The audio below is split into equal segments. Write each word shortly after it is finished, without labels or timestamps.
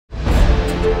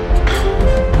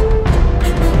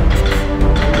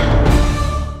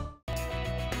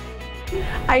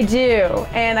I do,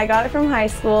 and I got it from high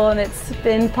school, and it's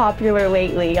been popular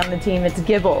lately on the team. It's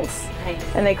Gibbles.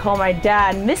 Nice. And they call my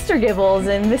dad Mr. Gibbles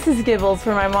and Mrs. Gibbles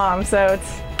for my mom, so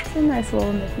it's a nice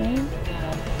little nickname.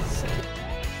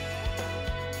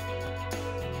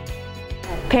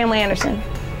 Pamela Anderson.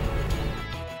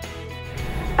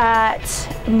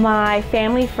 At my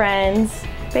family friend's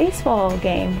baseball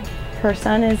game. Her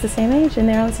son is the same age and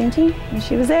they're on the same team, and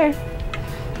she was there.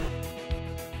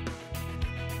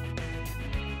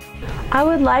 I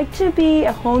would like to be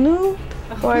a honu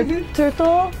or a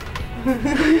turtle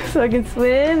so I can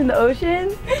swim in the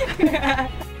ocean.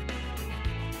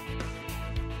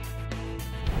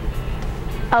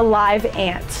 A live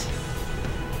ant.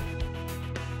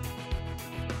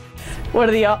 What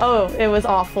are the odds? Oh, it was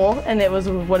awful, and it was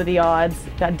what are the odds?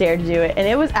 Got dared to do it, and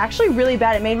it was actually really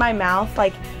bad. It made my mouth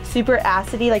like super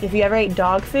acidy. Like if you ever ate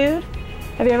dog food.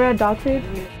 Have you ever had dog food?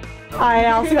 I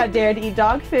also got dared to eat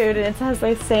dog food, and it has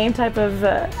like the same type of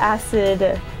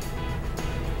acid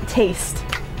taste.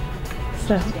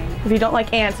 So if you don't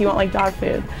like ants, you won't like dog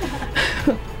food.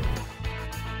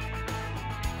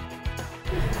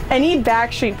 Any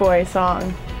Backstreet Boys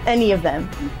song, any of them,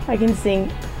 I can sing.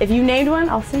 If you named one,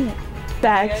 I'll sing it.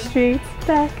 Backstreet's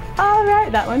back, all right,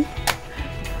 that one.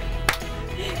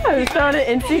 I was throwing an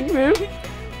instinct move.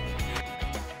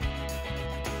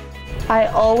 I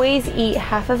always eat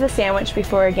half of a sandwich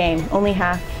before a game, only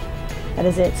half, that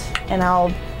is it. And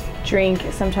I'll drink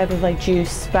some type of like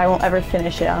juice, but I won't ever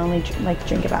finish it. I'll only like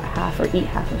drink about half or eat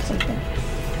half of something.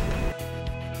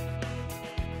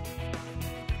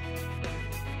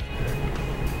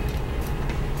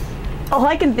 All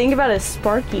I can think about is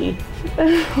Sparky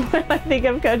when I think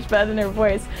of Coach Beth and her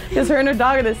voice. Because her and her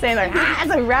dog are the same, like, ah, it's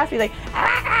like raspy, like,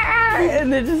 ah,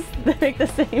 and they make the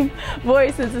same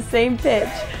voice, it's the same pitch.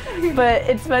 But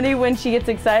it's funny when she gets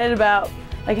excited about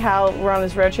like how we're on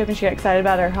this road trip and she got excited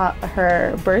about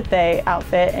her birthday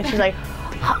outfit, and she's like,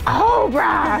 oh,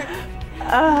 brah,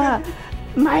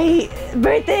 my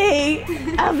birthday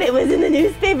outfit was in the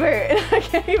newspaper, and I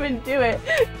can't even do it.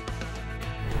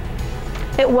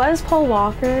 It was Paul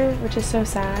Walker, which is so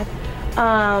sad,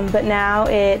 but now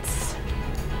it's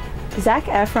Zac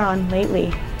Efron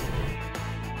lately.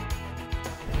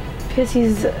 Because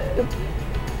he's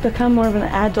become more of an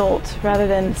adult rather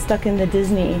than stuck in the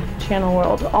Disney Channel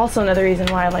world. Also another reason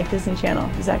why I like Disney Channel,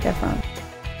 Zac Efron.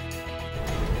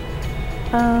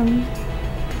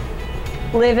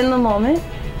 Live in the moment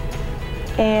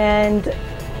and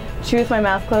chew with my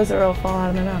mouth closed or it'll fall out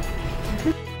of my mouth.